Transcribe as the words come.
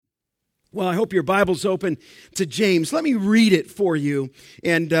Well, I hope your Bible's open to James. Let me read it for you,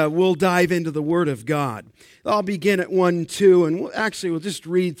 and we'll dive into the Word of God. I'll begin at 1:2, and we'll just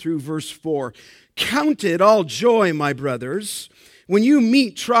read through verse 4. Count it all joy, my brothers, when you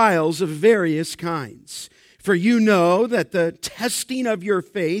meet trials of various kinds. For you know that the testing of your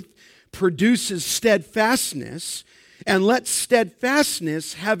faith produces steadfastness, and let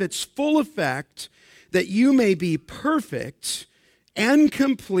steadfastness have its full effect, that you may be perfect and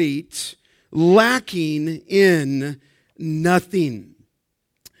complete, lacking in nothing.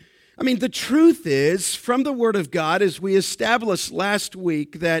 I mean, the truth is, from the Word of God, as we established last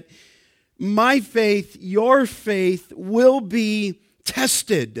week, that my faith, your faith, will be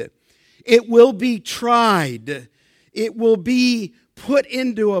tested. It will be tried. It will be put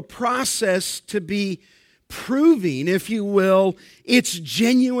into a process to be proving, if you will, its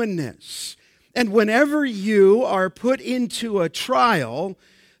genuineness. And whenever you are put into a trial,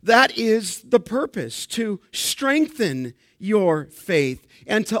 that is the purpose, to strengthen your faith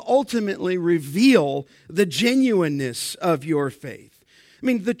and to ultimately reveal the genuineness of your faith. I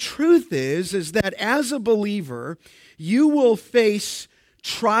mean, the truth is that as a believer, you will face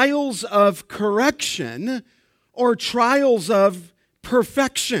trials of correction or trials of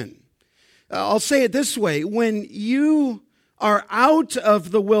perfection. I'll say it this way: when you are out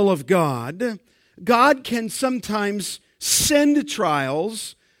of the will of God, God can sometimes send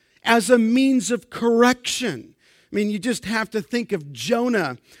trials as a means of correction. I mean, you just have to think of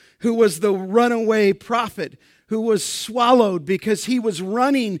Jonah, who was the runaway prophet, who was swallowed because he was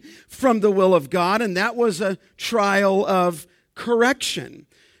running from the will of God, and that was a trial of correction.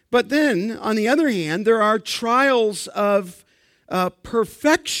 But then, on the other hand, there are trials of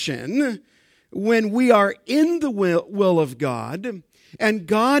perfection when we are in the will of God, and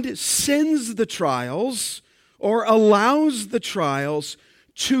God sends the trials or allows the trials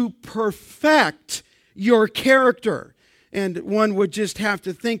to perfect your character. And one would just have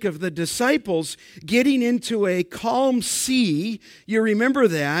to think of the disciples getting into a calm sea. You remember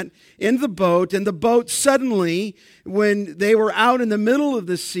that, in the boat. And the boat suddenly, when they were out in the middle of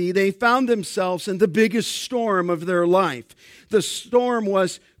the sea, they found themselves in the biggest storm of their life. The storm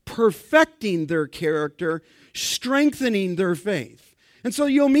was perfecting their character, strengthening their faith. And so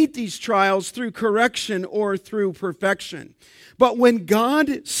you'll meet these trials through correction or through perfection. But when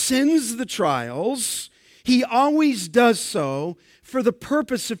God sends the trials, He always does so for the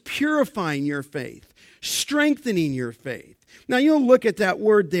purpose of purifying your faith, strengthening your faith. Now you'll look at that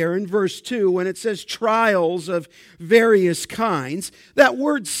word there in verse 2 when it says trials of various kinds. That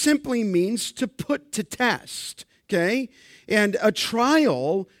word simply means to put to test, okay? And a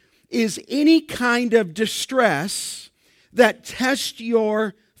trial is any kind of distress that tests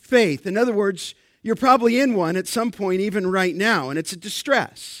your faith. In other words, you're probably in one at some point, even right now, and it's a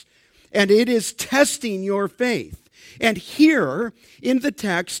distress. And it is testing your faith. And here in the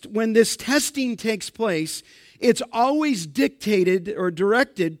text, when this testing takes place, it's always dictated or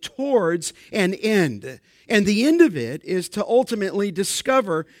directed towards an end. And the end of it is to ultimately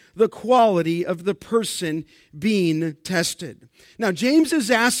discover the quality of the person being tested. Now, James is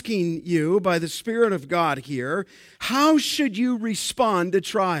asking you by the Spirit of God here, how should you respond to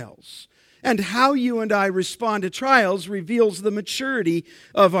trials? And how you and I respond to trials reveals the maturity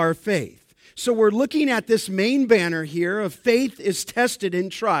of our faith. So we're looking at this main banner here of faith is tested in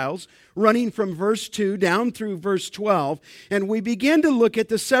trials, running from verse 2 down through verse 12. And we begin to look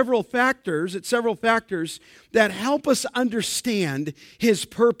at several factors that help us understand His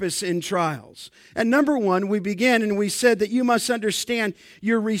purpose in trials. And number one, we began and we said that you must understand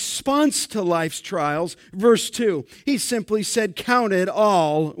your response to life's trials. Verse 2, he simply said, count it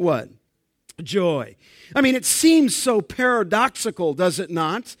all, what? Joy. I mean, it seems so paradoxical, does it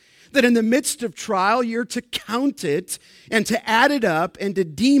not? That in the midst of trial, you're to count it and to add it up and to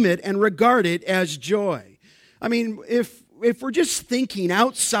deem it and regard it as joy. I mean, if we're just thinking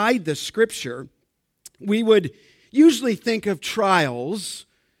outside the Scripture, we would usually think of trials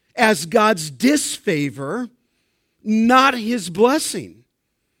as God's disfavor, not His blessing.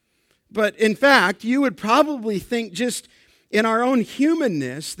 But in fact, you would probably think just in our own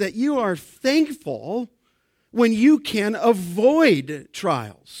humanness that you are thankful when you can avoid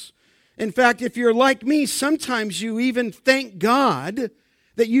trials. In fact, if you're like me, sometimes you even thank God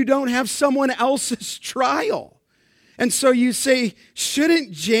that you don't have someone else's trial. And so you say,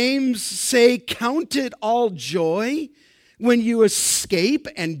 shouldn't James say, count it all joy when you escape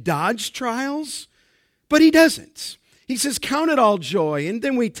and dodge trials? But he doesn't. He says, count it all joy. And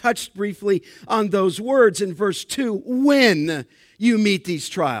then we touched briefly on those words in verse 2, when you meet these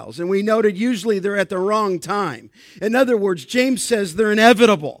trials. And we noted usually they're at the wrong time. In other words, James says they're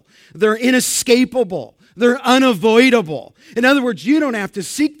inevitable, they're inescapable, they're unavoidable. In other words, you don't have to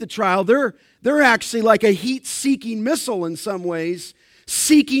seek the trial. They're actually like a heat-seeking missile in some ways,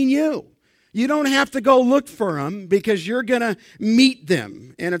 seeking you. You don't have to go look for them because you're going to meet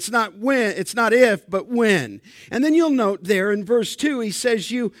them. And it's not if, but when. And then you'll note there in verse 2, he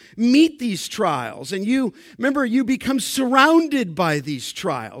says you meet these trials. And you become surrounded by these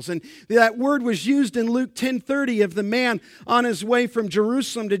trials. And that word was used in Luke 10:30 of the man on his way from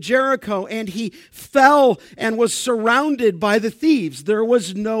Jerusalem to Jericho. And he fell and was surrounded by the thieves. There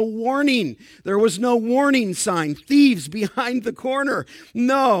was no warning. There was no warning sign. Thieves behind the corner.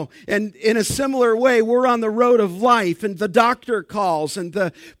 No. And in a similar way, we're on the road of life, and the doctor calls, and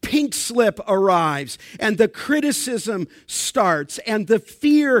the pink slip arrives, and the criticism starts, and the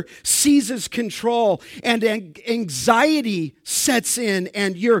fear seizes control, and anxiety sets in,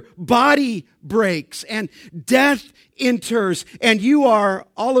 and your body breaks, and death enters, and you are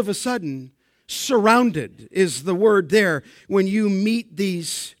all of a sudden surrounded, is the word there, when you meet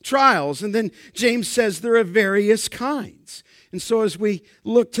these trials. And then James says there are various kinds. And so as we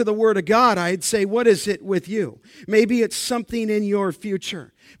look to the Word of God, I'd say, what is it with you? Maybe it's something in your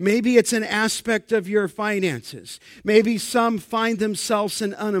future. Maybe it's an aspect of your finances. Maybe some find themselves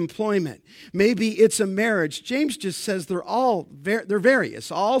in unemployment. Maybe it's a marriage. James just says they're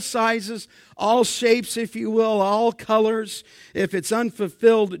various, all sizes, all shapes, if you will, all colors. If it's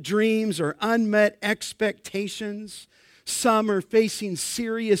unfulfilled dreams or unmet expectations. Some are facing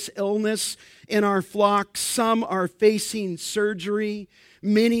serious illness in our flock. Some are facing surgery.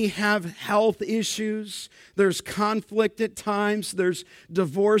 Many have health issues. There's conflict at times. There's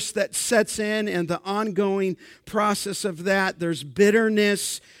divorce that sets in and the ongoing process of that. There's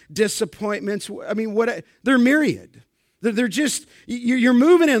bitterness, disappointments. I mean, they're myriad. They're just, you're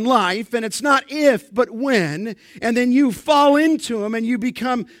moving in life, and it's not if, but when, and then you fall into them, and you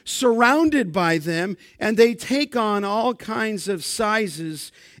become surrounded by them, and they take on all kinds of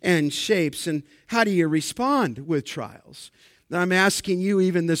sizes and shapes. And how do you respond with trials? I'm asking you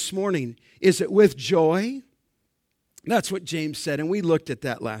even this morning, is it with joy? That's what James said, and we looked at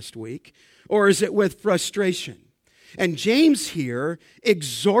that last week. Or is it with frustration? And James here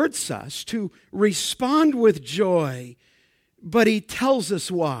exhorts us to respond with joy, but he tells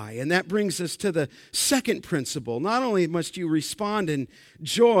us why. And that brings us to the second principle. Not only must you respond in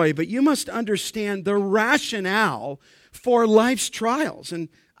joy, but you must understand the rationale for life's trials. And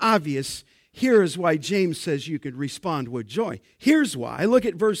obvious, here is why James says you could respond with joy. Here's why. Look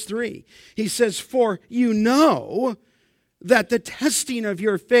at verse 3. He says, "For you know that the testing of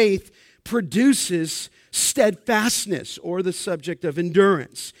your faith produces steadfastness," or the subject of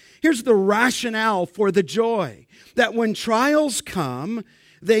endurance. Here's the rationale for the joy. That when trials come,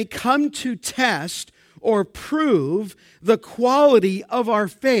 they come to test or prove the quality of our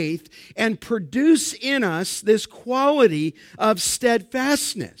faith and produce in us this quality of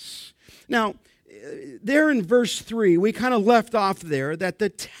steadfastness. Now, there in verse 3, we kind of left off there that the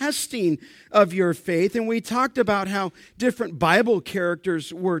testing of your faith, and we talked about how different Bible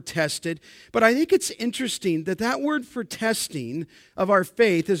characters were tested, but I think it's interesting that that word for testing of our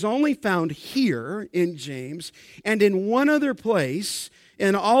faith is only found here in James and in one other place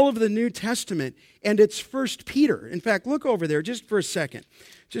in all of the New Testament, and it's 1 Peter. In fact, look over there just for a second.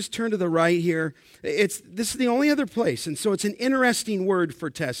 Just turn to the right here. This is the only other place, and so it's an interesting word for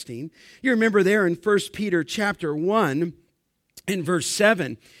testing. You remember there in 1 Peter chapter 1, in verse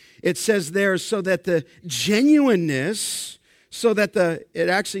 7, it says there, it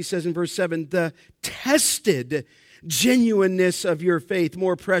actually says in verse 7, the tested genuineness of your faith,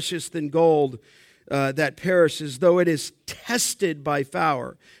 more precious than gold, that perishes, though it is tested by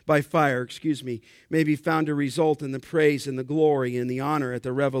fire, may be found to result in the praise and the glory and the honor at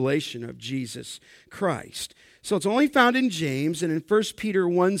the revelation of Jesus Christ. So it's only found in James and in 1 Peter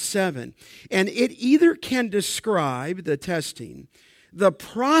 1:7. And it either can describe the testing, the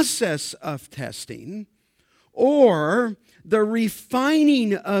process of testing, or the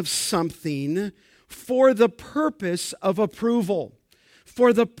refining of something for the purpose of approval,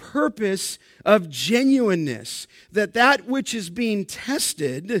 for the purpose of genuineness, that which is being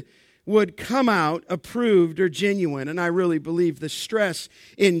tested would come out approved or genuine. And I really believe the stress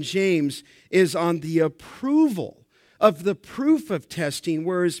in James is on the approval of the proof of testing,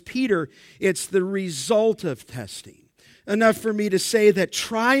 whereas Peter, it's the result of testing. Enough for me to say that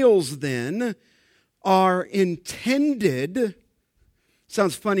trials then are intended,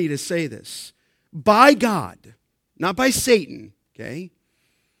 sounds funny to say this, by God, not by Satan, okay?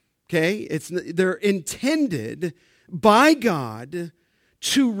 They're intended by God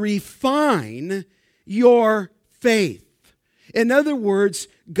to refine your faith. In other words,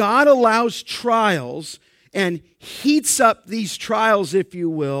 God allows trials and heats up these trials, if you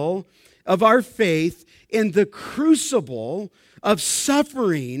will, of our faith in the crucible of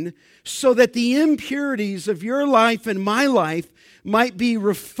suffering so that the impurities of your life and my life might be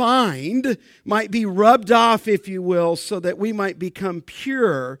refined, might be rubbed off, if you will, so that we might become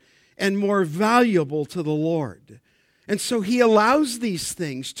pure and more valuable to the Lord. And so he allows these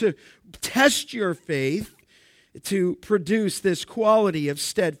things to test your faith, to produce this quality of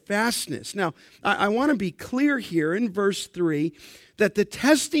steadfastness. Now, I want to be clear here in verse 3 that the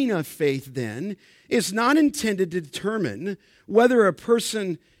testing of faith then is not intended to determine whether a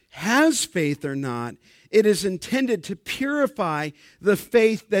person has faith or not. It is intended to purify the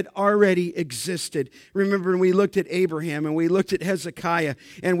faith that already existed. Remember, when we looked at Abraham and we looked at Hezekiah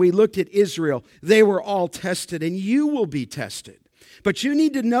and we looked at Israel, they were all tested, and you will be tested. But you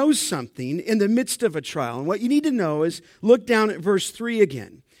need to know something in the midst of a trial. And what you need to know is, look down at verse 3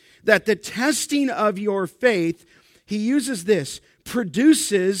 again, that the testing of your faith, he uses this,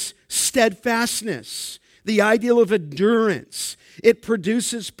 produces steadfastness, the ideal of endurance. It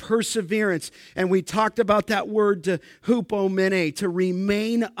produces perseverance. And we talked about that word to hupomene, to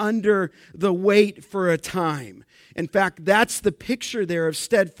remain under the weight for a time. In fact, that's the picture there of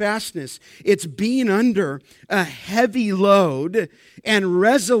steadfastness. It's being under a heavy load and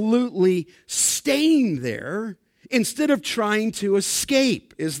resolutely staying there instead of trying to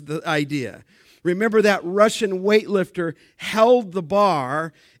escape, is the idea. Remember, that Russian weightlifter held the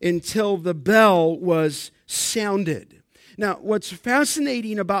bar until the bell was sounded. Now, what's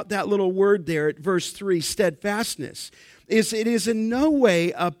fascinating about that little word there at verse 3, steadfastness, is it is in no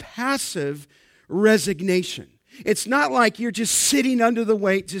way a passive resignation. It's not like you're just sitting under the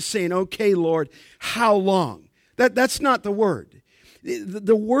weight, just saying, okay, Lord, how long? That's not the word.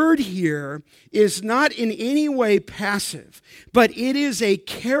 The word here is not in any way passive, but it is a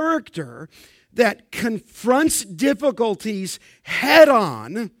character that confronts difficulties head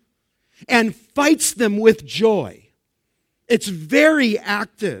on and fights them with joy. It's very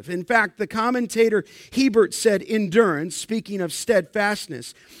active. In fact, the commentator Hebert said endurance, speaking of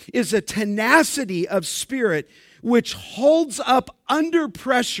steadfastness, is a tenacity of spirit which holds up under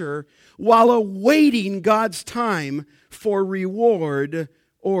pressure while awaiting God's time for reward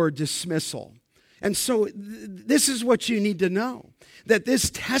or dismissal. And so this is what you need to know, that this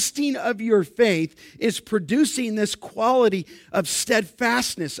testing of your faith is producing this quality of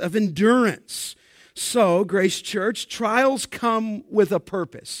steadfastness, of endurance. So, Grace Church, trials come with a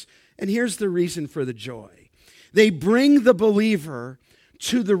purpose. And here's the reason for the joy. They bring the believer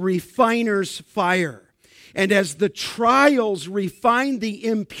to the refiner's fire. And as the trials refine the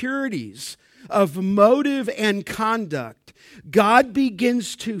impurities of motive and conduct, God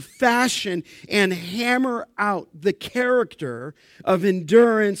begins to fashion and hammer out the character of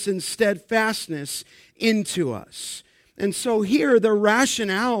endurance and steadfastness into us. And so here, the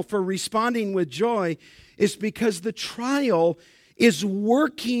rationale for responding with joy is because the trial is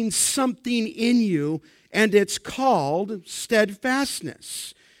working something in you, and it's called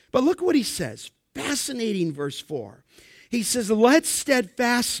steadfastness. But look what he says. Fascinating verse 4. He says, let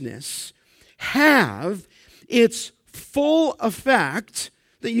steadfastness have its full effect,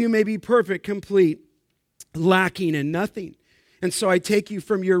 that you may be perfect, complete, lacking in nothing. And so I take you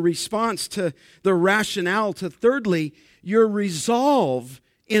from your response to the rationale to, thirdly, your resolve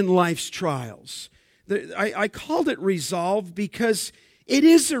in life's trials. I called it resolve because it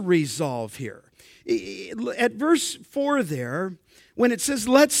is a resolve here. At verse 4 there, when it says,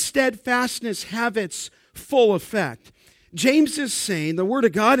 let steadfastness have its full effect, James is saying, the Word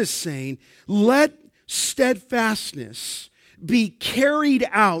of God is saying, let steadfastness be carried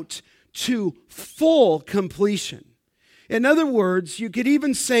out to full completion. In other words, you could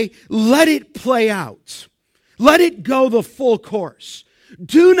even say, let it play out. Let it go the full course.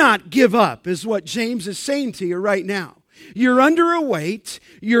 Do not give up, is what James is saying to you right now. You're under a weight.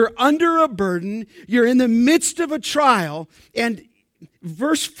 You're under a burden. You're in the midst of a trial. And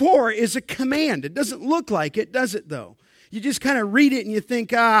verse 4 is a command. It doesn't look like it, does it, though? You just kind of read it and you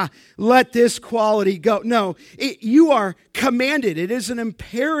think, let this quality go. No, you are commanded. It is an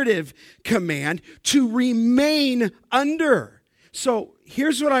imperative command to remain under. So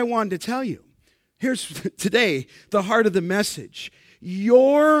here's what I wanted to tell you. Here's today the heart of the message.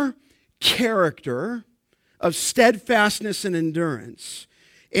 Your character of steadfastness and endurance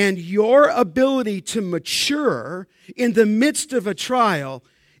and your ability to mature in the midst of a trial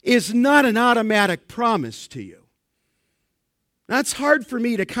is not an automatic promise to you. That's hard for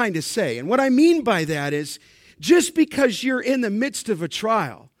me to kind of say. And what I mean by that is, Just because you're in the midst of a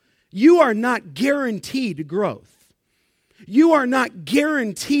trial, you are not guaranteed growth. You are not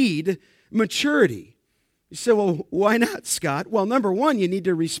guaranteed maturity. You say, well, why not, Scott? Well, number one, you need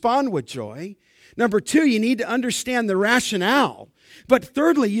to respond with joy. Number two, you need to understand the rationale. But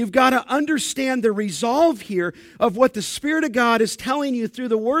thirdly, you've got to understand the resolve here of what the Spirit of God is telling you through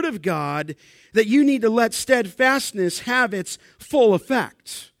the Word of God, that you need to let steadfastness have its full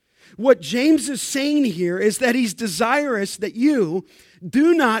effect. What James is saying here is that he's desirous that you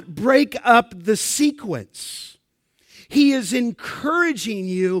do not break up the sequence. He is encouraging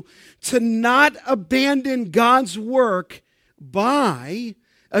you to not abandon God's work by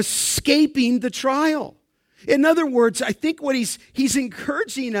escaping the trial. In other words, I think what he's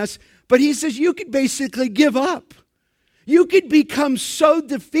encouraging us, but he says you could basically give up. You could become so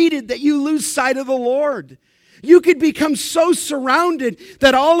defeated that you lose sight of the Lord. You could become so surrounded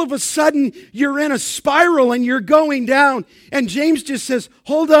that all of a sudden you're in a spiral and you're going down. And James just says,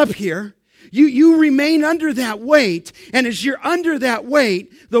 hold up here. You remain under that weight. And as you're under that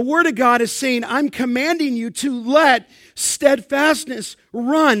weight, the Word of God is saying, I'm commanding you to let steadfastness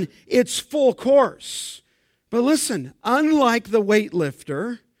run its full course. But listen, unlike the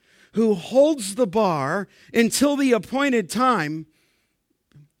weightlifter who holds the bar until the appointed time,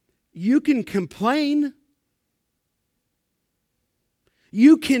 you can complain.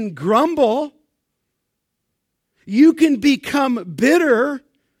 You can grumble. You can become bitter.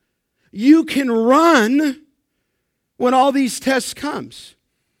 You can run when all these tests comes.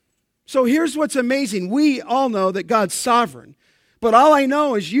 So here's what's amazing. We all know that God's sovereign. But all I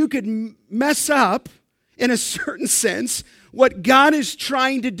know is you could mess up, in a certain sense, what God is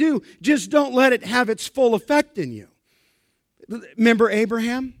trying to do. Just don't let it have its full effect in you. Remember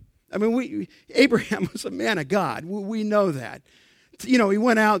Abraham? I mean, Abraham was a man of God. We know that. You know, he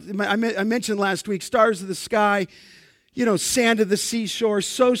went out, I mentioned last week, stars of the sky, you know, sand of the seashore,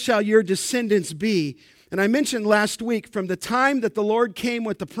 so shall your descendants be. And I mentioned last week, from the time that the Lord came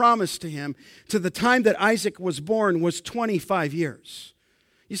with the promise to him to the time that Isaac was born was 25 years.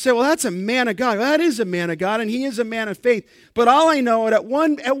 You say, well, that's a man of God. Well, that is a man of God, and he is a man of faith. But all I know, at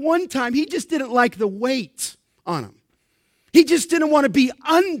one time, he just didn't like the weight on him. He just didn't want to be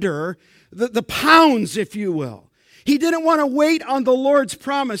under the pounds, if you will. He didn't want to wait on the Lord's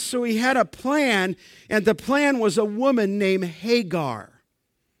promise, so he had a plan, and the plan was a woman named Hagar.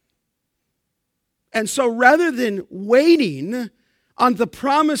 And so rather than waiting on the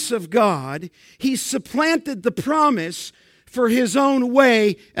promise of God, he supplanted the promise for his own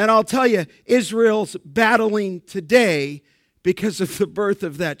way. And I'll tell you, Israel's battling today because of the birth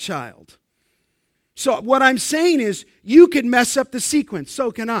of that child. So what I'm saying is, you can mess up the sequence,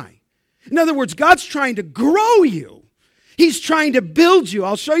 so can I. In other words, God's trying to grow you. He's trying to build you.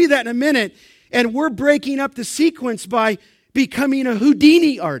 I'll show you that in a minute. And we're breaking up the sequence by becoming a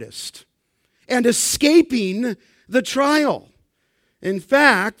Houdini artist and escaping the trial. In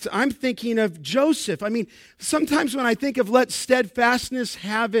fact, I'm thinking of Joseph. I mean, sometimes when I think of let steadfastness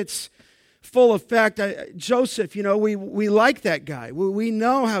have its full effect, Joseph, you know, we like that guy. We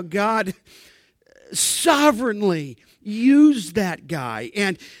know how God sovereignly used that guy,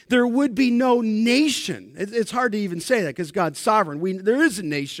 and there would be no nation. It's hard to even say that because God's sovereign. There is a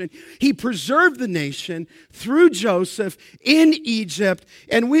nation. He preserved the nation through Joseph in Egypt,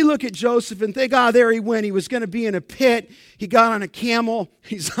 and we look at Joseph and think, there he went. He was going to be in a pit. He got on a camel.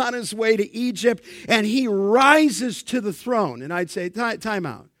 He's on his way to Egypt, and he rises to the throne. And I'd say, time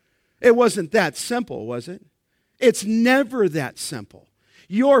out. It wasn't that simple, was it? It's never that simple.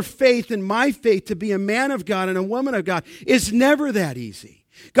 Your faith and my faith to be a man of God and a woman of God is never that easy.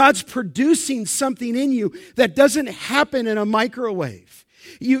 God's producing something in you that doesn't happen in a microwave.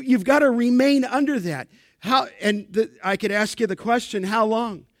 You've got to remain under that. I could ask you the question, how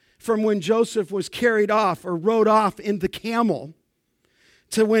long? From when Joseph was carried off or rode off in the camel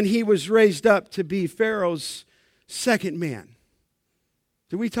to when he was raised up to be Pharaoh's second man.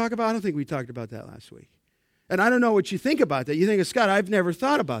 Did we talk about? I don't think we talked about that last week. And I don't know what you think about that. You think, Scott, I've never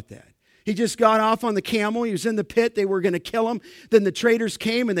thought about that. He just got off on the camel. He was in the pit. They were going to kill him. Then the traders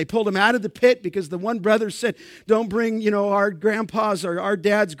came and they pulled him out of the pit because the one brother said, don't bring, our grandpa's or our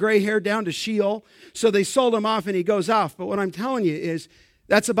dad's gray hair down to Sheol. So they sold him off and he goes off. But what I'm telling you is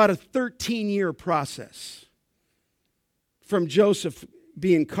that's about a 13-year process from Joseph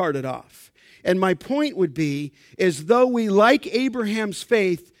being carted off. And my point would be, is though we like Abraham's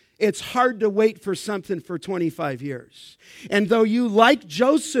faith, it's hard to wait for something for 25 years. And though you like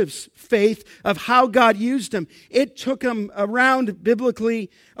Joseph's faith of how God used him, it took him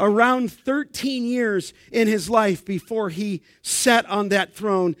biblically, around 13 years in his life before he sat on that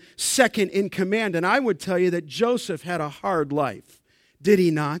throne second in command. And I would tell you that Joseph had a hard life, did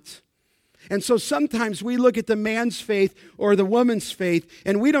he not? And so sometimes we look at the man's faith or the woman's faith,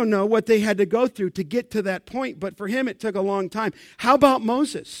 and we don't know what they had to go through to get to that point. But for him, it took a long time. How about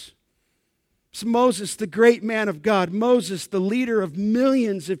Moses? It's Moses, the great man of God. Moses, the leader of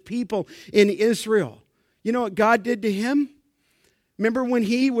millions of people in Israel. You know what God did to him? Remember when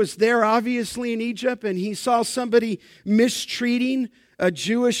he was there, obviously, in Egypt, and he saw somebody mistreating a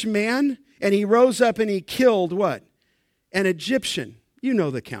Jewish man, and he rose up and he killed what? An Egyptian. You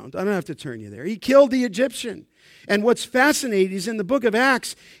know the count. I don't have to turn you there. He killed the Egyptian. And what's fascinating is in the book of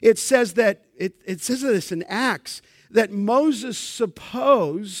Acts, it says that, it says this in Acts, that Moses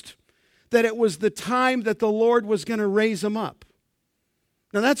supposed that it was the time that the Lord was going to raise him up.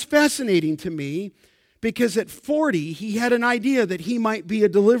 Now that's fascinating to me because at 40, he had an idea that he might be a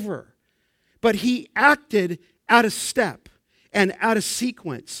deliverer. But he acted out of step and out of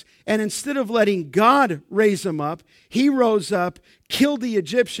sequence. And instead of letting God raise him up, he rose up, killed the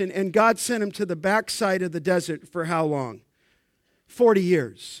Egyptian, and God sent him to the backside of the desert for how long? 40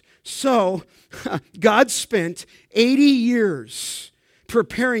 years. So God spent 80 years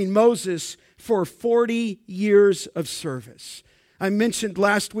preparing Moses for 40 years of service. I mentioned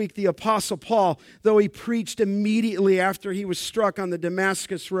last week the Apostle Paul, though he preached immediately after he was struck on the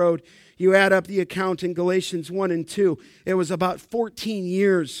Damascus Road. You add up the account in Galatians 1 and 2. It was about 14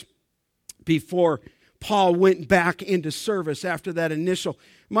 years before Paul went back into service after that initial.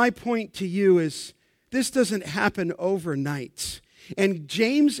 My point to you is this doesn't happen overnight. And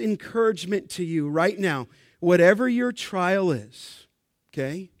James' encouragement to you right now, whatever your trial is,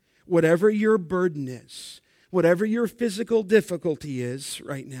 okay, whatever your burden is, whatever your physical difficulty is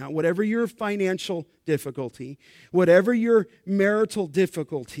right now, whatever your financial difficulty, whatever your marital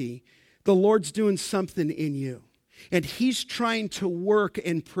difficulty, the Lord's doing something in you. And He's trying to work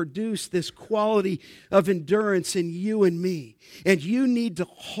and produce this quality of endurance in you and me. And you need to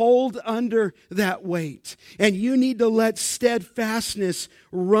hold under that weight. And you need to let steadfastness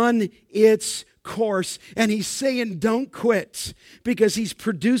run its course. And He's saying, don't quit, because He's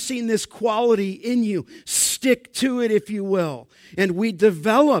producing this quality in you. Stick to it, if you will. And we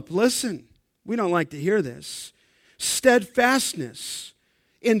develop, listen, we don't like to hear this, steadfastness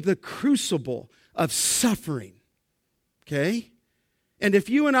in the crucible of suffering. Okay? And if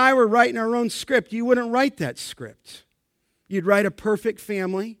you and I were writing our own script, you wouldn't write that script. You'd write a perfect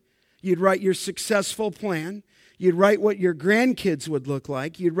family. You'd write your successful plan. You'd write what your grandkids would look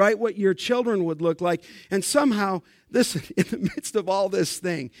like. You'd write what your children would look like. And somehow, listen, in the midst of all this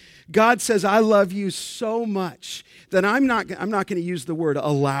thing, God says, I love you so much that I'm not going to use the word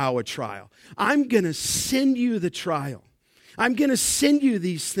allow a trial. I'm going to send you the trial. I'm going to send you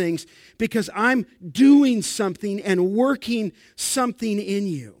these things because I'm doing something and working something in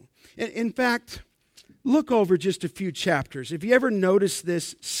you. In fact, look over just a few chapters. If you ever notice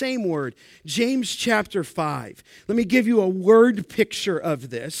this, same word, James chapter 5. Let me give you a word picture of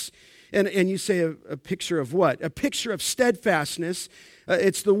this. And you say a picture of what? A picture of steadfastness.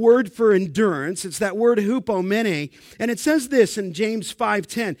 It's the word for endurance. It's that word hupomene. And it says this in James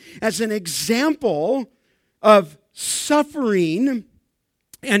 5:10. As an example of suffering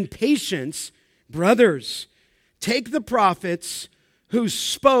and patience, brothers, take the prophets who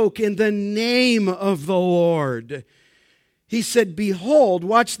spoke in the name of the Lord. He said, behold,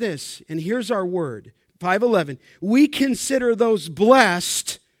 watch this, and here's our word, 5:11. We consider those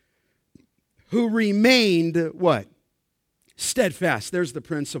blessed who remained, what? Steadfast. There's the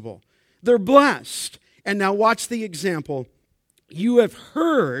principle. They're blessed. And now watch the example. You have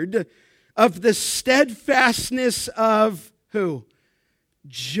heard of the steadfastness of who?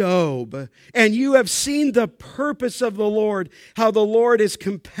 Job. And you have seen the purpose of the Lord, how the Lord is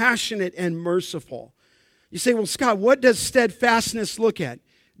compassionate and merciful. You say, well, Scott, what does steadfastness look at?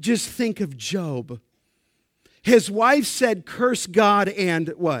 Just think of Job. His wife said, curse God and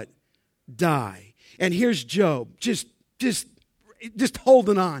what? Die. And here's Job, just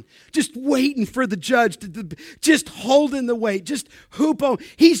holding on, just waiting for the judge to just holding the weight, just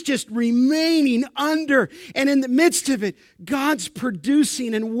he's just remaining under. And in the midst of it, God's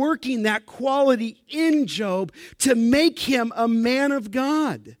producing and working that quality in Job to make him a man of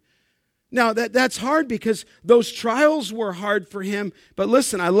God. Now, that's hard because those trials were hard for him. But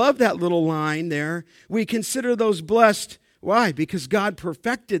listen, I love that little line there. We consider those blessed Why? Because God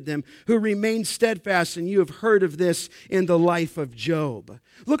perfected them who remain steadfast, and you have heard of this in the life of Job.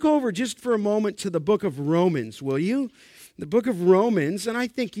 Look over just for a moment to the book of Romans, will you? The book of Romans, and I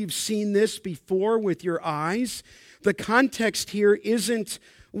think you've seen this before with your eyes. The context here isn't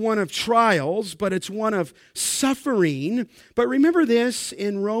one of trials, but it's one of suffering. But remember this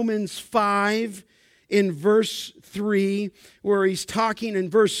in Romans 5, in verse 3, where he's talking in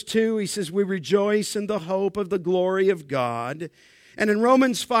verse 2, he says, we rejoice in the hope of the glory of God. And in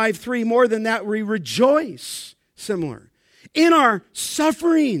Romans 5:3, more than that, we rejoice, similar, in our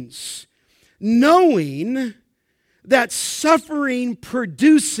sufferings, knowing that suffering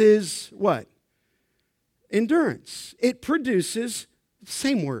produces what? Endurance. It produces,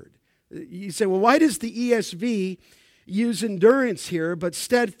 same word. You say, well, why does the ESV use endurance here, but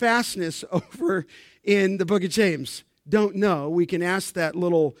steadfastness over in the book of James? Don't know. We could ask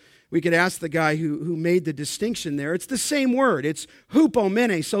the guy who made the distinction there. It's the same word. It's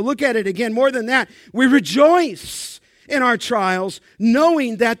hupomene. So look at it again. More than that, we rejoice in our trials,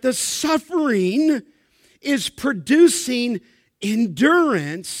 knowing that the suffering is producing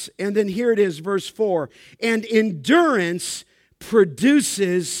endurance. And then here it is, verse 4. And endurance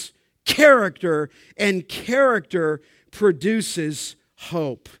produces character, and character produces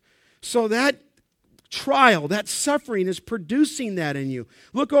hope. So that trial, that suffering is producing that in you.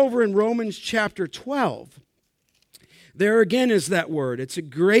 Look over in Romans chapter 12. There again is that word. It's a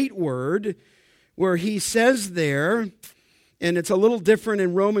great word where he says there, and it's a little different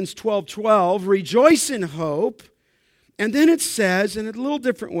in Romans 12:12, rejoice in hope. And then it says, in a little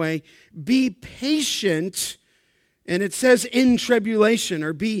different way, be patient. And it says in tribulation,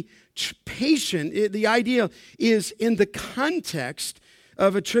 or be patient. The idea is in the context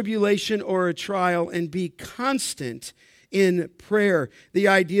of a tribulation or a trial, and be constant in prayer. The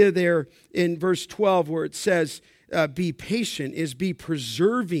idea there in verse 12 where it says be patient is be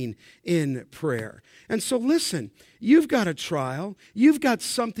preserving in prayer. And so listen, you've got a trial. You've got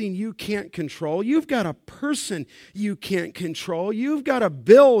something you can't control. You've got a person you can't control. You've got a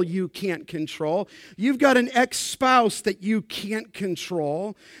bill you can't control. You've got an ex-spouse that you can't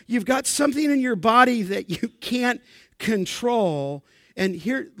control. You've got something in your body that you can't control. And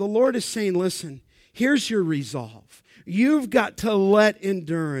here the Lord is saying, listen, here's your resolve. You've got to let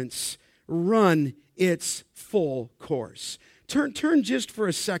endurance run its full course. Turn just for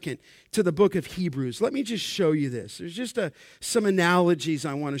a second to the book of Hebrews. Let me just show you this. There's just some analogies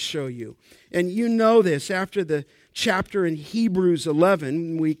I want to show you. And you know this, after the chapter in Hebrews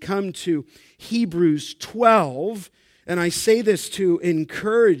 11, we come to Hebrews 12, and I say this to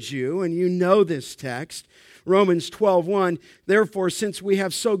encourage you, and you know this text. Romans 12:1, therefore, since we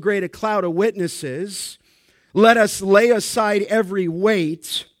have so great a cloud of witnesses, let us lay aside every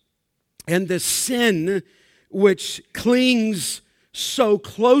weight and the sin which clings so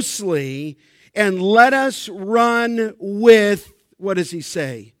closely, and let us run with, what does he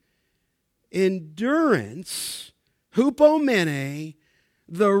say? Endurance, hupomene,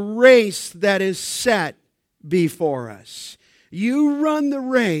 the race that is set before us. You run the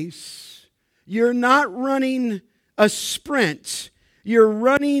race. You're not running a sprint. You're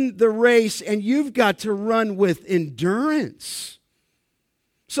running the race, and you've got to run with endurance.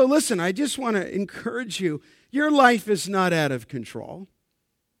 So listen, I just want to encourage you. Your life is not out of control.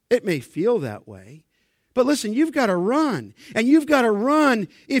 It may feel that way. But listen, you've got to run. And you've got to run,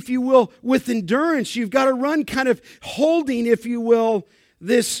 if you will, with endurance. You've got to run kind of holding, if you will,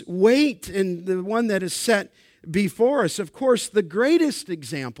 this weight and the one that is set before us. Of course, the greatest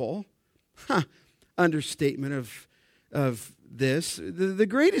example, understatement of this, the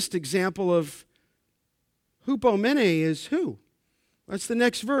greatest example of hupomene is who? That's the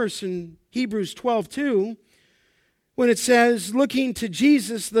next verse in Hebrews 12:2, when it says, looking to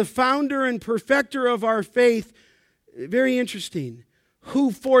Jesus, the founder and perfecter of our faith, very interesting,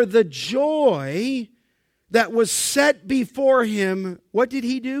 who for the joy that was set before him, what did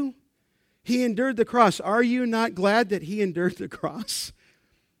he do? He endured the cross. Are you not glad that he endured the cross?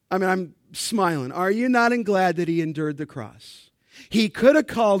 I mean, I'm smiling. Are you not glad that he endured the cross? He could have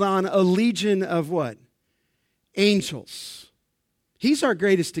called on a legion of what? Angels. He's our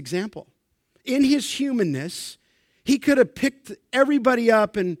greatest example. In his humanness, he could have picked everybody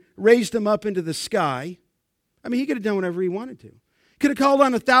up and raised them up into the sky. I mean, he could have done whatever he wanted to. Could have called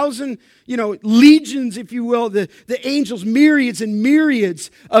on 1,000, legions, if you will, the angels, myriads and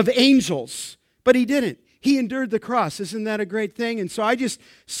myriads of angels. But he didn't. He endured the cross. Isn't that a great thing? And so I just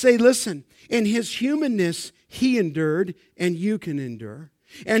say, listen, in his humanness, he endured, and you can endure.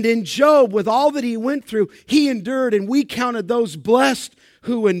 And in Job, with all that he went through, he endured, and we counted those blessed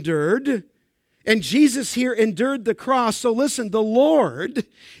who endured. And Jesus here endured the cross. So listen, the Lord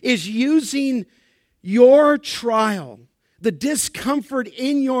is using your trial, the discomfort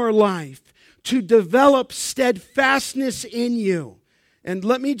in your life, to develop steadfastness in you. And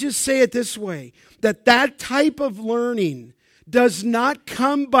let me just say it this way, that type of learning does not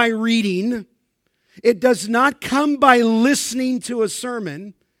come by reading. It does not come by listening to a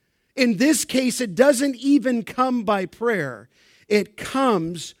sermon. In this case, it doesn't even come by prayer. It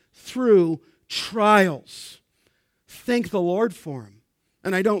comes through trials. Thank the Lord for them.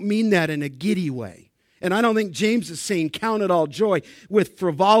 And I don't mean that in a giddy way. And I don't think James is saying count it all joy with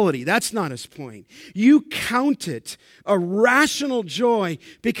frivolity. That's not his point. You count it a rational joy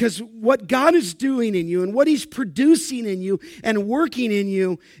because what God is doing in you and what he's producing in you and working in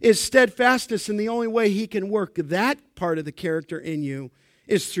you is steadfastness. And the only way he can work that part of the character in you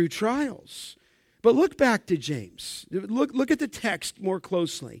is through trials. But look back to James. Look at the text more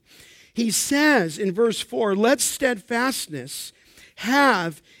closely. He says in verse 4, let steadfastness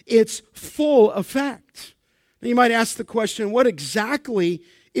have its full effect. Now you might ask the question, what exactly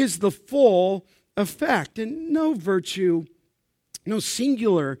is the full effect? And no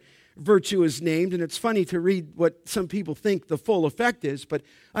singular virtue is named, and it's funny to read what some people think the full effect is, but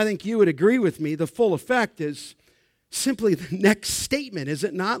I think you would agree with me, the full effect is simply the next statement, is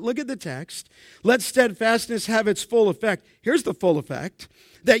it not? Look at the text. Let steadfastness have its full effect. Here's the full effect,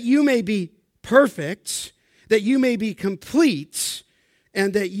 that you may be perfect, that you may be complete,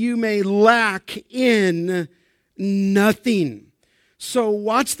 and that you may lack in nothing. So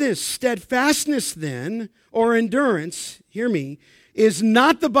watch this. Steadfastness then, or endurance, hear me, is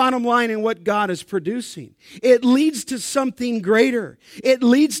not the bottom line in what God is producing. It leads to something greater. It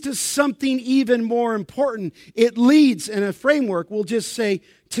leads to something even more important. It leads, in a framework, we'll just say,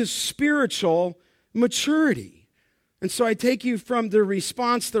 to spiritual maturity. And so I take you from the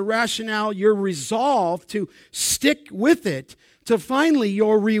response, the rationale, your resolve to stick with it, to finally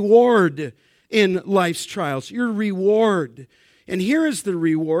your reward in life's trials, your reward. And here is the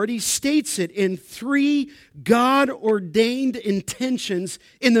reward. He states it in 3 God-ordained intentions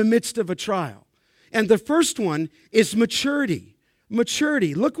in the midst of a trial. And the first one is maturity.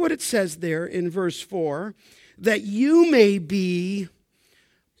 Maturity. Look what it says there in verse 4, that you may be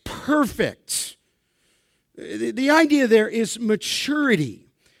perfect. The idea there is maturity.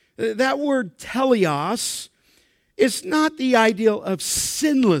 That word teleos is not the ideal of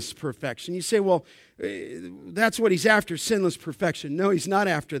sinless perfection. You say, well, that's what he's after, sinless perfection. No, he's not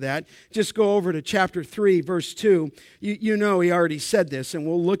after that. Just go over to chapter 3, verse 2. You know he already said this, and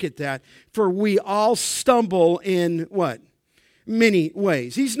we'll look at that. For we all stumble in what? Many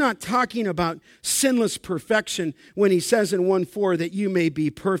ways. He's not talking about sinless perfection when he says in 1:4 that you may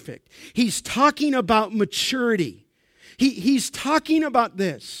be perfect. He's talking about maturity. He's talking about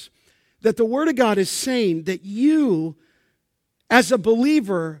this, that the Word of God is saying that you, as a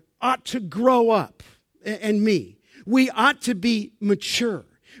believer, ought to grow up, and me. We ought to be mature.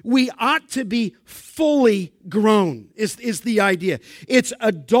 We ought to be fully grown, is the idea. It's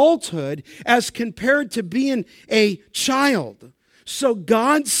adulthood as compared to being a child. So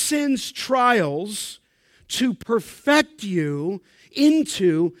God sends trials to perfect you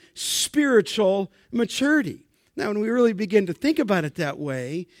into spiritual maturity. Now, when we really begin to think about it that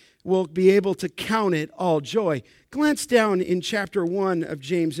way, we'll be able to count it all joy. Glance down in chapter 1 of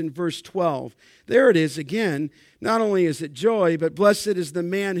James in verse 12. There it is again. Not only is it joy, but blessed is the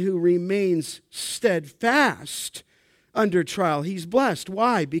man who remains steadfast under trial. He's blessed.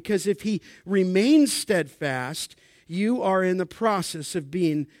 Why? Because if he remains steadfast, you are in the process of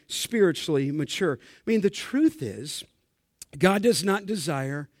being spiritually mature. I mean, the truth is, God does not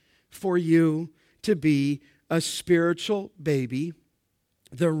desire for you to be a spiritual baby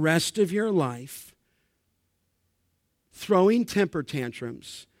the rest of your life, throwing temper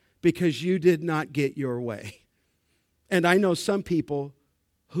tantrums because you did not get your way. And I know some people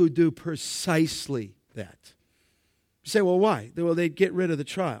who do precisely that. You say, well, why? Well, they get rid of the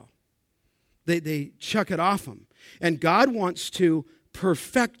trial. They chuck it off them. And God wants to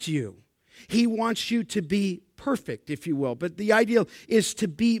perfect you. He wants you to be perfect, if you will. But the ideal is to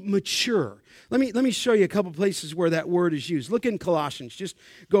be mature. Let me show you a couple places where that word is used. Look in Colossians. Just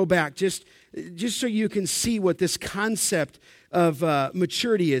go back, just so you can see what this concept of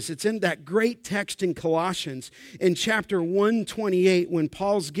maturity is. It's in that great text in Colossians in chapter 1:28 when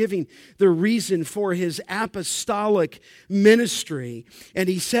Paul's giving the reason for his apostolic ministry. And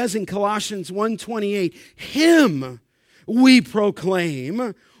he says in Colossians 1:28, him we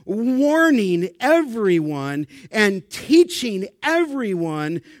proclaim, warning everyone and teaching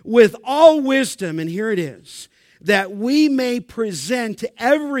everyone with all wisdom. And here it is, that we may present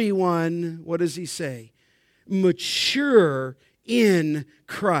everyone, what does he say? Mature in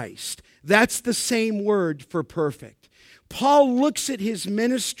Christ. That's the same word for perfect. Paul looks at his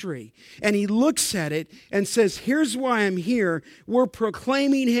ministry and he looks at it and says, here's why I'm here. We're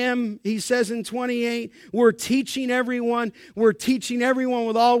proclaiming him, he says in 28. We're teaching everyone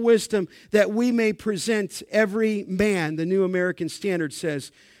with all wisdom that we may present every man, the New American Standard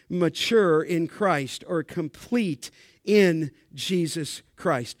says, mature in Christ or complete in Jesus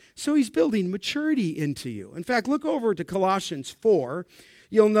Christ. So he's building maturity into you. In fact, look over to Colossians 4.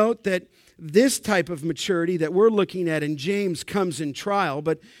 You'll note that this type of maturity that we're looking at in James comes in trial,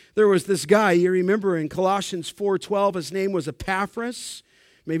 but there was this guy, you remember in Colossians 4:12, his name was Epaphras.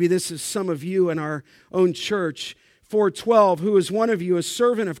 Maybe this is some of you in our own church. 4:12, who is one of you, a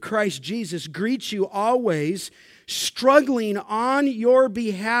servant of Christ Jesus, greets you always, struggling on your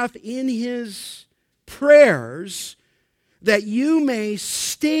behalf in his prayers, that you may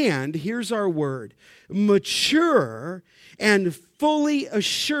stand, here's our word, mature and fully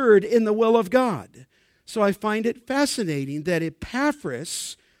assured in the will of God. So I find it fascinating that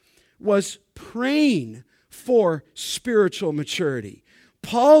Epaphras was praying for spiritual maturity.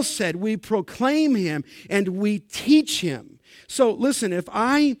 Paul said we proclaim him and we teach him. So listen, if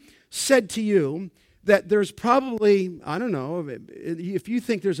I said to you that there's probably, I don't know, if you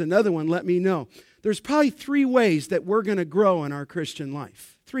think there's another one, let me know. There's probably 3 ways that we're going to grow in our Christian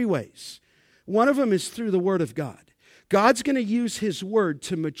life. 3 ways. One of them is through the Word of God. God's going to use his word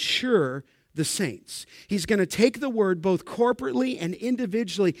to mature the saints. He's going to take the word both corporately and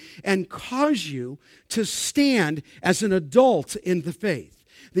individually and cause you to stand as an adult in the faith.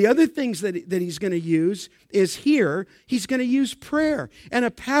 The other things that he's going to use is here, he's going to use prayer. And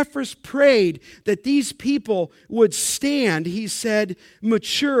Epaphras prayed that these people would stand, he said,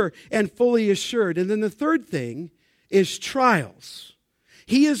 mature and fully assured. And then the third thing is trials.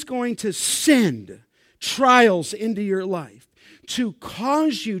 He is going to send trials into your life to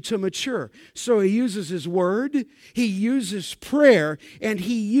cause you to mature. So he uses his word, he uses prayer, and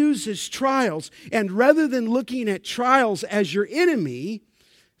he uses trials. And rather than looking at trials as your enemy,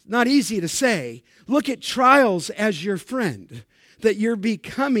 not easy to say, look at trials as your friend, that you're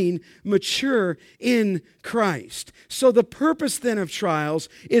becoming mature in Christ. So the purpose then of trials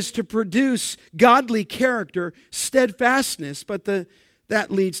is to produce godly character, steadfastness, but that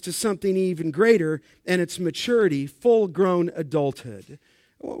leads to something even greater, and it's maturity, full-grown adulthood.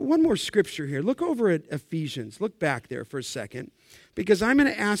 One more scripture here. Look over at Ephesians. Look back there for a second, because I'm going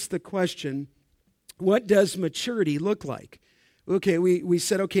to ask the question, what does maturity look like? Okay, we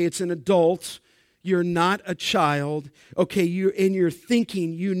said, okay, it's an adult. You're not a child. Okay, in your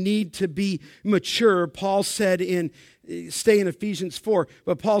thinking, you need to be mature. Paul said stay in Ephesians 4,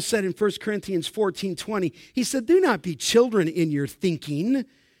 but Paul said in 1 Corinthians 14:20, he said, do not be children in your thinking.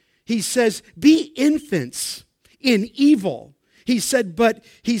 He says, be infants in evil. He said,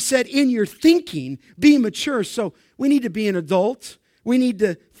 in your thinking, be mature. So we need to be an adult. We need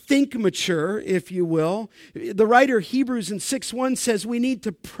to think mature, if you will. The writer Hebrews in 6:1 says we need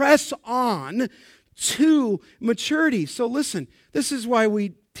to press on to maturity. So listen, this is why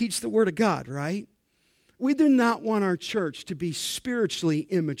we teach the Word of God, right? We do not want our church to be spiritually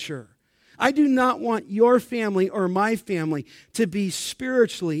immature. I do not want your family or my family to be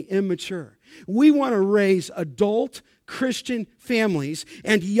spiritually immature. We want to raise adult Christian families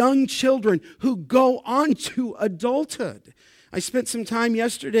and young children who go on to adulthood. I spent some time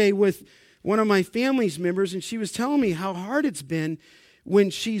yesterday with one of my family's members, and she was telling me how hard it's been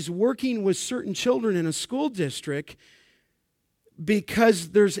when she's working with certain children in a school district because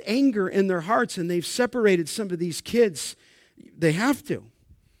there's anger in their hearts and they've separated some of these kids. They have to.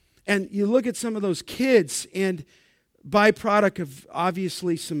 And you look at some of those kids and byproduct of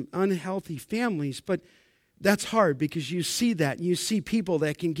obviously some unhealthy families, but that's hard because you see that and you see people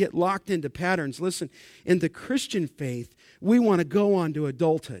that can get locked into patterns. Listen, in the Christian faith, we want to go on to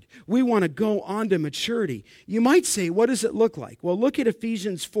adulthood. We want to go on to maturity. You might say, what does it look like? Well, look at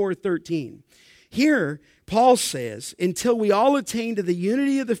Ephesians 4:13. Here, Paul says, until we all attain to the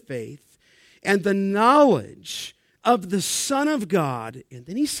unity of the faith and the knowledge of the Son of God, and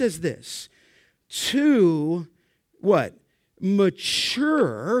then he says this, to what?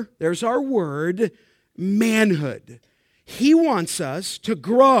 Mature, there's our word, manhood. He wants us to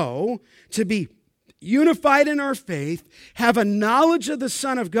grow, to be unified in our faith, have a knowledge of the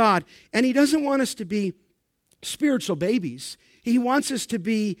Son of God, and he doesn't want us to be spiritual babies. He wants us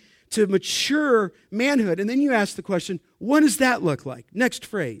to mature manhood. And then you ask the question, what does that look like? Next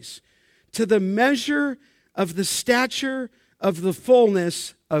phrase, to the measure of the stature of the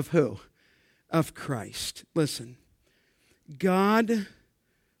fullness of who? of Christ. Listen, God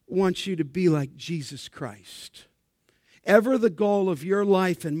wants you to be like Jesus Christ. Ever the goal of your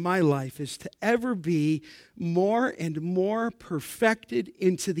life and my life is to ever be more and more perfected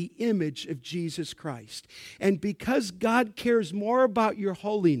into the image of Jesus Christ. And because God cares more about your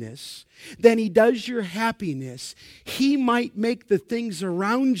holiness than he does your happiness, he might make the things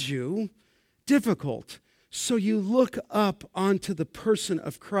around you difficult. So you look up onto the person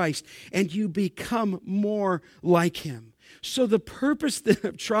of Christ and you become more like him. So the purpose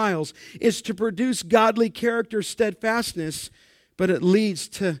of trials is to produce godly character, steadfastness, but it leads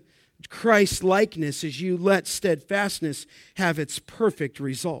to Christ's likeness as you let steadfastness have its perfect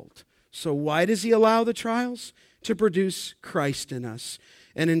result. So why does he allow the trials? To produce Christ in us.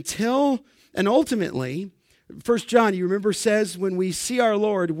 And ultimately, 1 John, you remember, says when we see our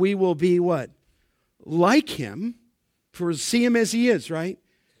Lord, we will be what? Like him, for see him as he is, right?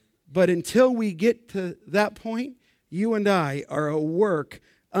 But until we get to that point, you and I are a work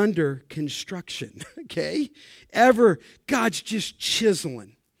under construction, okay? God's just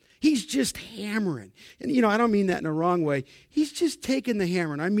chiseling. He's just hammering. And, I don't mean that in a wrong way. He's just taking the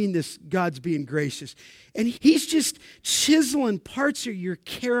hammer, and I mean this, God's being gracious. And he's just chiseling parts of your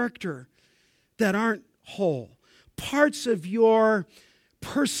character that aren't whole, parts of your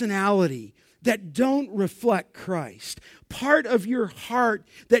personality that don't reflect Christ, part of your heart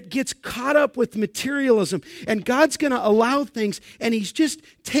that gets caught up with materialism. And God's going to allow things, and he's just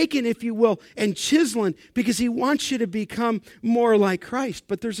taking, if you will, and chiseling because he wants you to become more like Christ.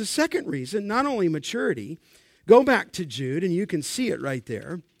 But there's a second reason, not only maturity. Go back to Jude, and you can see it right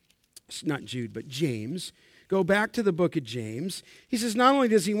there. It's not Jude, but James. Go back to the book of James. He says not only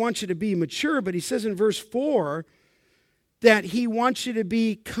does he want you to be mature, but he says in verse 4, that he wants you to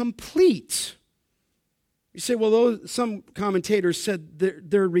be complete. You say, well, some commentators said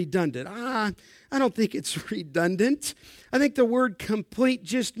they're redundant. I don't think it's redundant. I think the word complete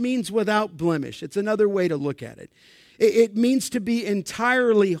just means without blemish. It's another way to look at it. It means to be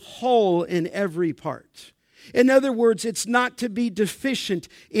entirely whole in every part. In other words, it's not to be deficient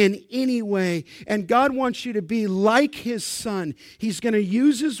in any way. And God wants you to be like his son. He's going to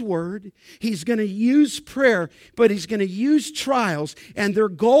use his word. He's going to use prayer, but he's going to use trials. And their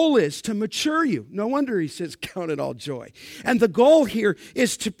goal is to mature you. No wonder he says, count it all joy. And the goal here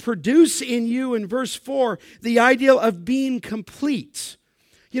is to produce in you, in verse 4, the ideal of being complete.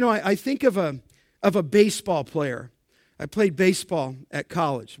 I think of a baseball player. I played baseball at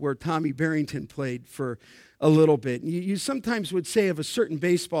college where Tommy Barrington played for a little bit. You sometimes would say of a certain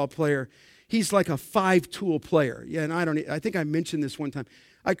baseball player, he's like a 5-tool player. Yeah, and I think I mentioned this one time.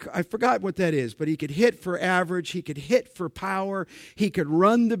 I forgot what that is, but he could hit for average, he could hit for power, he could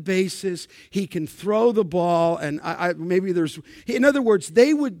run the bases, he can throw the ball, and in other words,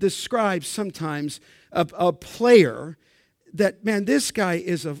 they would describe sometimes a player that, man, this guy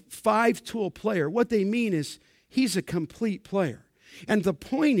is a 5-tool player. What they mean is he's a complete player. And the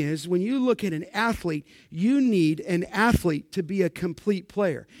point is, when you look at an athlete, you need an athlete to be a complete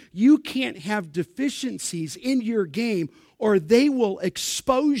player. You can't have deficiencies in your game or they will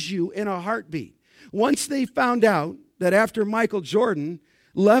expose you in a heartbeat. Once they found out that after Michael Jordan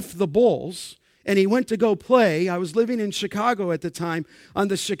left the Bulls and he went to go play, I was living in Chicago at the time, on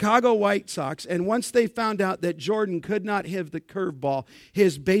the Chicago White Sox, and once they found out that Jordan could not hit the curveball,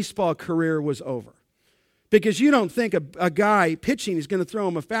 his baseball career was over. Because you don't think a guy pitching is going to throw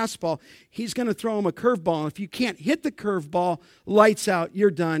him a fastball. He's going to throw him a curveball. If you can't hit the curveball, lights out,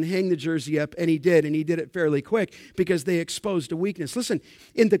 you're done, hang the jersey up. And he did it fairly quick because they exposed a weakness. Listen,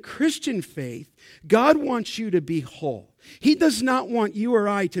 in the Christian faith, God wants you to be whole. He does not want you or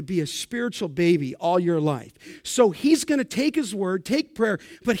I to be a spiritual baby all your life. So he's going to take his word, take prayer,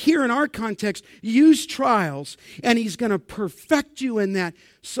 but here in our context, use trials, and he's going to perfect you in that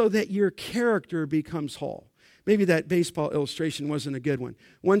so that your character becomes whole. Maybe that baseball illustration wasn't a good one.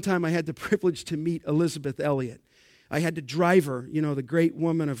 One time I had the privilege to meet Elizabeth Elliot. I had to drive her, the great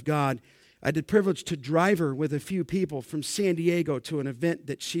woman of God. I had the privilege to drive her with a few people from San Diego to an event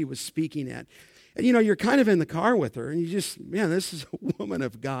that she was speaking at. And, you're kind of in the car with her, and you just, man, this is a woman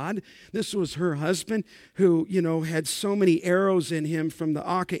of God. This was her husband who, had so many arrows in him from the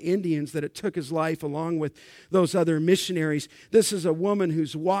Auca Indians that it took his life along with those other missionaries. This is a woman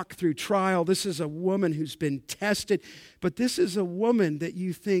who's walked through trial. This is a woman who's been tested. But this is a woman that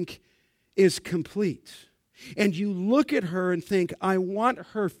you think is complete. And you look at her and think, I want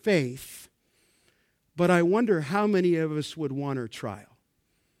her faith, but I wonder how many of us would want her trial.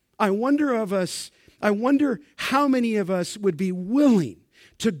 I wonder how many of us would be willing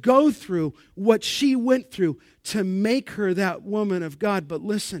to go through what she went through to make her that woman of God. But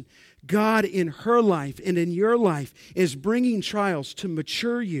listen, God in her life and in your life is bringing trials to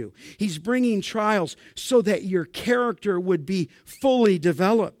mature you. He's bringing trials so that your character would be fully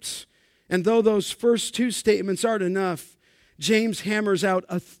developed. And though those first two statements aren't enough, James hammers out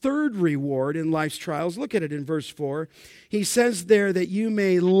a third reward in life's trials. Look at it in verse 4. He says there that you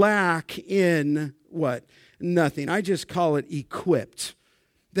may lack in what? Nothing. I just call it equipped.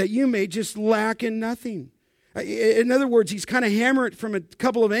 That you may just lack in nothing. In other words, he's kind of hammering it from a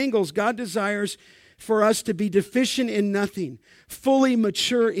couple of angles. God desires for us to be deficient in nothing, fully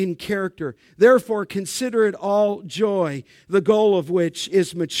mature in character. Therefore, consider it all joy, the goal of which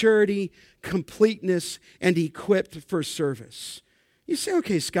is maturity, completeness, and equipped for service. You say,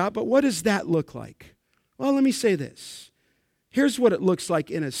 okay, Scott, but what does that look like? Well, let me say this. Here's what it looks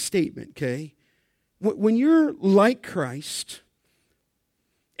like in a statement, okay? When you're like Christ,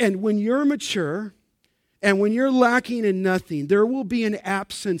 and when you're mature, and when you're lacking in nothing, there will be an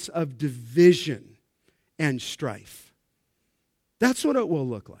absence of division and strife. That's what it will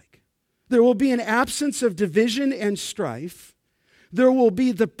look like. There will be an absence of division and strife. There will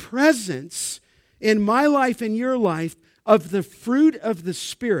be the presence in my life and your life of the fruit of the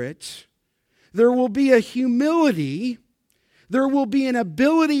Spirit. There will be a humility. There will be an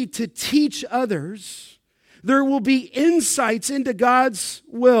ability to teach others. There will be insights into God's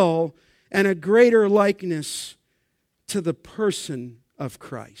will and a greater likeness to the person of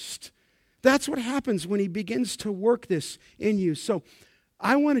Christ. That's what happens when he begins to work this in you. So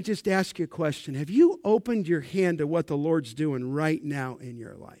I want to just ask you a question. Have you opened your hand to what the Lord's doing right now in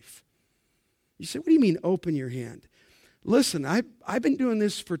your life? You say, what do you mean open your hand? Listen, I've been doing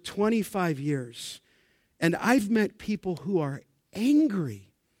this for 25 years, and I've met people who are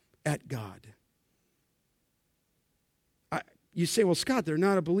angry at God. You say, well, Scott, they're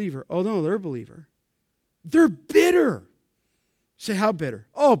not a believer. Oh, no, they're a believer. They're bitter. Say, how bitter?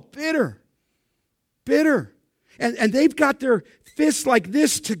 Oh, bitter. Bitter. And they've got their fists like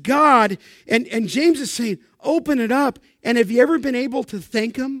this to God. And James is saying, open it up. And have you ever been able to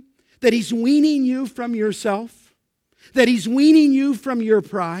thank him that he's weaning you from yourself? That he's weaning you from your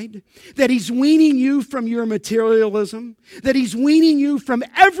pride, that he's weaning you from your materialism, that he's weaning you from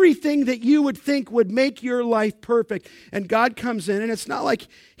everything that you would think would make your life perfect. And God comes in, and it's not like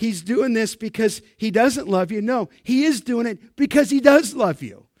he's doing this because he doesn't love you. No, he is doing it because he does love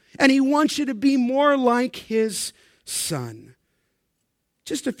you. And he wants you to be more like his son.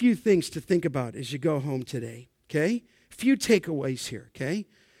 Just a few things to think about as you go home today, okay? A few takeaways here, okay?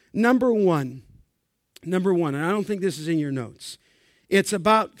 Number one, and I don't think this is in your notes. It's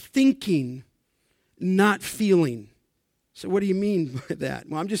about thinking, not feeling. So what do you mean by that?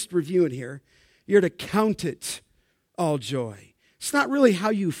 Well, I'm just reviewing here. You're to count it all joy. It's not really how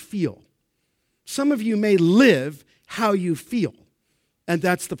you feel. Some of you may live how you feel, and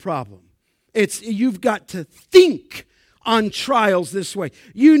that's the problem. You've got to think on trials this way.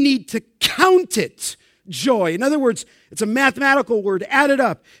 You need to count it joy. In other words, it's a mathematical word. Add it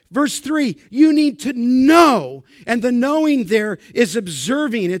up. Verse 3, you need to know. And the knowing there is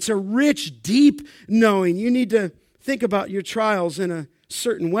observing. It's a rich, deep knowing. You need to think about your trials in a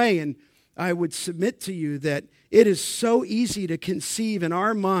certain way. And I would submit to you that it is so easy to conceive in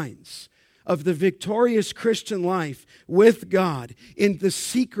our minds of the victorious Christian life with God in the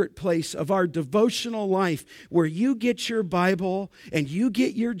secret place of our devotional life, where you get your Bible and you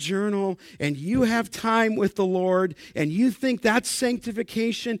get your journal and you have time with the Lord and you think that's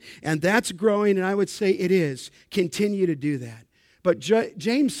sanctification and that's growing. And I would say it is. Continue to do that. But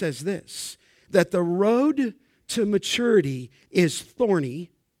James says this, that the road to maturity is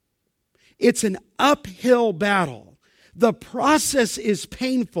thorny. It's an uphill battle. The process is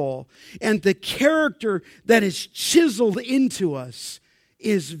painful, and the character that is chiseled into us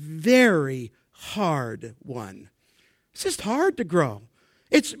is very hard one. It's just hard to grow.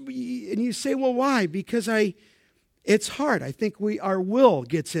 And you say, well, why? Because it's hard. I think our will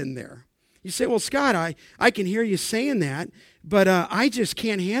gets in there. You say, well, Scott, I can hear you saying that, but I just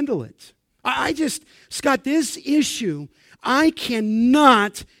can't handle it. Scott, this issue, I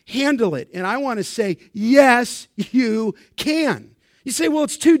cannot handle it. And I want to say, yes, you can. You say, well,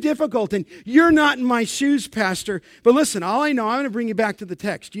 it's too difficult, and you're not in my shoes, Pastor. But listen, all I know, I'm going to bring you back to the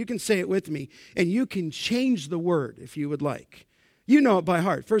text. You can say it with me, and you can change the word if you would like. You know it by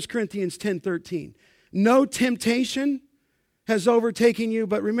heart. 1 Corinthians 10:13. No temptation has overtaken you,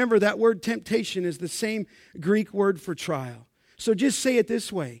 but remember that word temptation is the same Greek word for trial. So just say it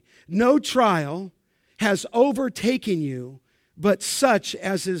this way. No trial has overtaken you, but such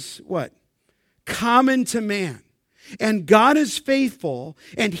as is what? Common to man. And God is faithful,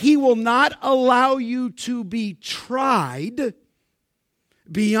 and he will not allow you to be tried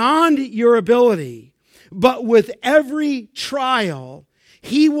beyond your ability. But with every trial,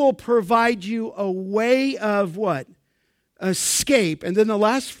 He will provide you a way of what? Escape. And then the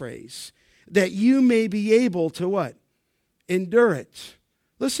last phrase, that you may be able to what? Endure it.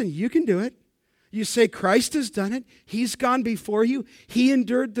 Listen, you can do it. You say Christ has done it. He's gone before you. He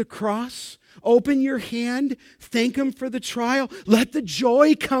endured the cross. Open your hand. Thank Him for the trial. Let the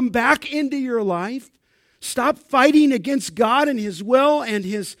joy come back into your life. Stop fighting against God and His will and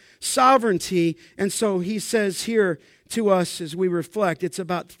His sovereignty. And so He says here to us as we reflect, it's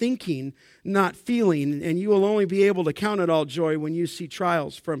about thinking, not feeling. And you will only be able to count it all joy when you see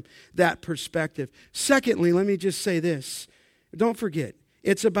trials from that perspective. Secondly, let me just say this. Don't forget,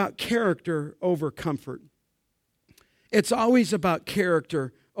 it's about character over comfort. It's always about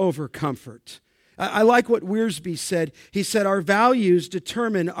character over comfort. I like what Wiersbe said. He said, our values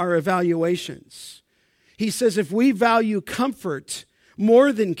determine our evaluations. He says, if we value comfort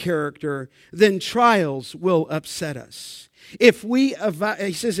more than character, then trials will upset us. He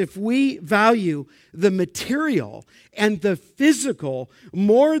says, if we value the material and the physical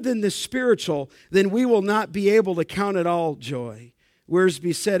more than the spiritual, then we will not be able to count it all joy.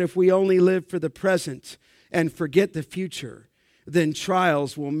 Wiersbe said, if we only live for the present and forget the future, then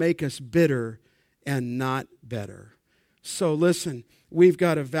trials will make us bitter and not better. So listen, we've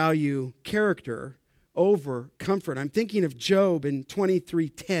got to value character over comfort. I'm thinking of Job in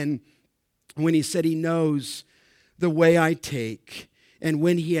 23:10 when he said he knows the way I take, and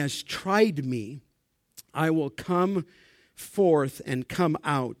when He has tried me, I will come forth and come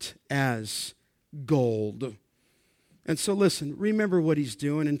out as gold. And so listen, remember what He's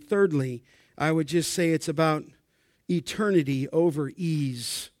doing. And thirdly, I would just say it's about eternity over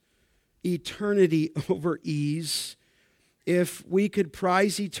ease. Eternity over ease. If we could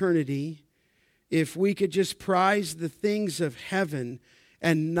prize eternity, if we could just prize the things of heaven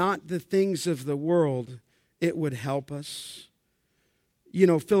and not the things of the world, it would help us. You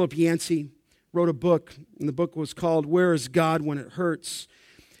know, Philip Yancey wrote a book, and the book was called Where is God When It Hurts?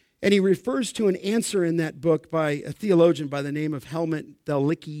 And he refers to an answer in that book by a theologian by the name of Helmut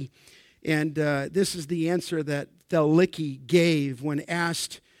Thielicke. And this is the answer that Thielicke gave when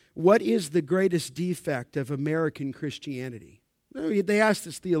asked, what is the greatest defect of American Christianity? They asked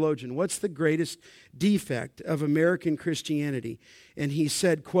this theologian, what's the greatest defect of American Christianity? And he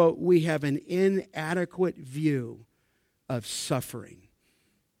said, quote, we have an inadequate view of suffering.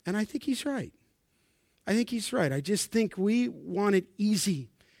 And I think he's right. I think he's right. I just think we want it easy.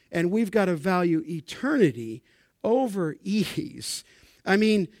 And we've got to value eternity over ease. I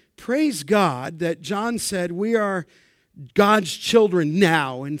mean, praise God that John said we are God's children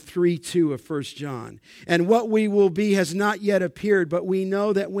now in 3:2 of 1 John. And what we will be has not yet appeared, but we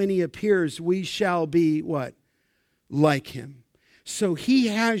know that when He appears, we shall be what? Like Him. So He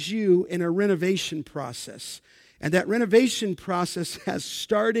has you in a renovation process. And that renovation process has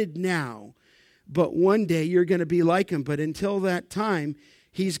started now. But one day you're going to be like Him. But until that time,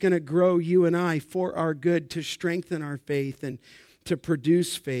 He's going to grow you and I for our good to strengthen our faith and to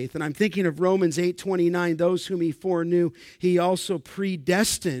produce faith. And I'm thinking of Romans 8:29, those whom He foreknew, He also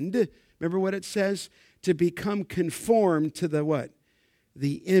predestined, remember what it says? To become conformed to the what?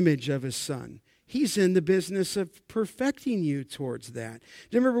 The image of His Son. He's in the business of perfecting you towards that.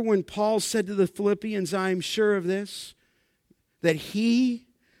 Do you remember when Paul said to the Philippians, I am sure of this, that He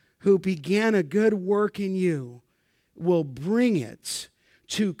who began a good work in you will bring it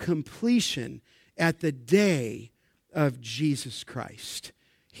to completion at the day of Jesus Christ.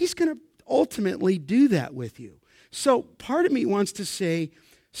 He's going to ultimately do that with you. So part of me wants to say,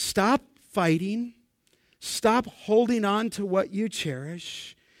 stop fighting. Stop holding on to what you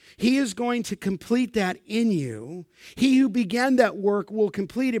cherish. He is going to complete that in you. He who began that work will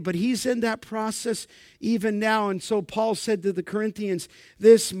complete it, but He's in that process even now. And so Paul said to the Corinthians,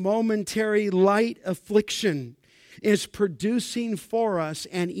 this momentary light affliction is producing for us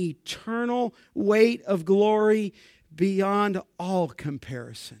an eternal weight of glory beyond all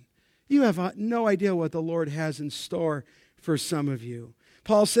comparison. You have no idea what the Lord has in store for some of you.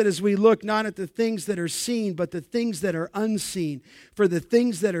 Paul said, as we look not at the things that are seen, but the things that are unseen. For the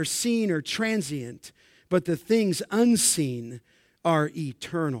things that are seen are transient, but the things unseen are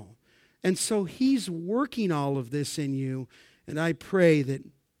eternal. And so He's working all of this in you, and I pray that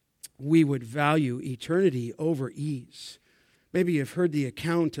we would value eternity over ease. Maybe you've heard the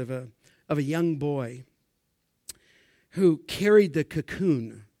account of a young boy who carried the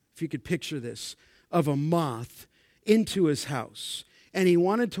cocoon, if you could picture this, of a moth into his house. And he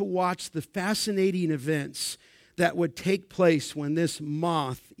wanted to watch the fascinating events that would take place when this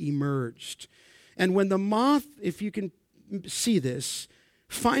moth emerged. And when the moth, if you can see this,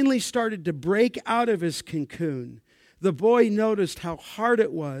 finally started to break out of his cocoon, the boy noticed how hard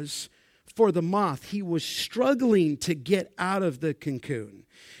it was for the moth. He was struggling to get out of the cocoon.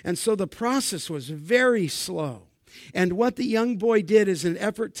 And so the process was very slow. And what the young boy did as an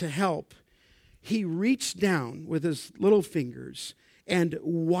effort to help, he reached down with his little fingers and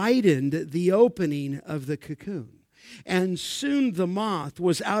widened the opening of the cocoon. And soon the moth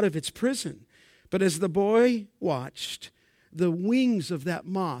was out of its prison. But as the boy watched, the wings of that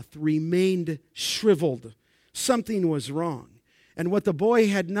moth remained shriveled. Something was wrong. And what the boy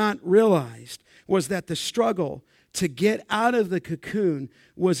had not realized was that the struggle to get out of the cocoon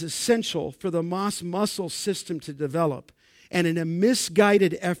was essential for the moth's muscle system to develop. And in a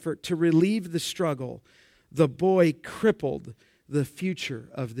misguided effort to relieve the struggle, the boy crippled the future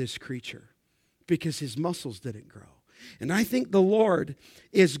of this creature because his muscles didn't grow. And I think the Lord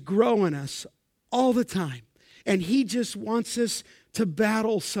is growing us all the time. And he just wants us to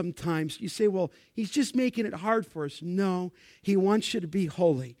battle sometimes. You say, well, he's just making it hard for us. No, he wants you to be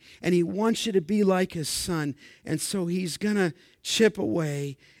holy. And he wants you to be like his son. And so he's going to chip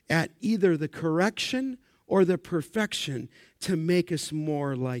away at either the correction or the perfection to make us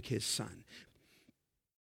more like his son.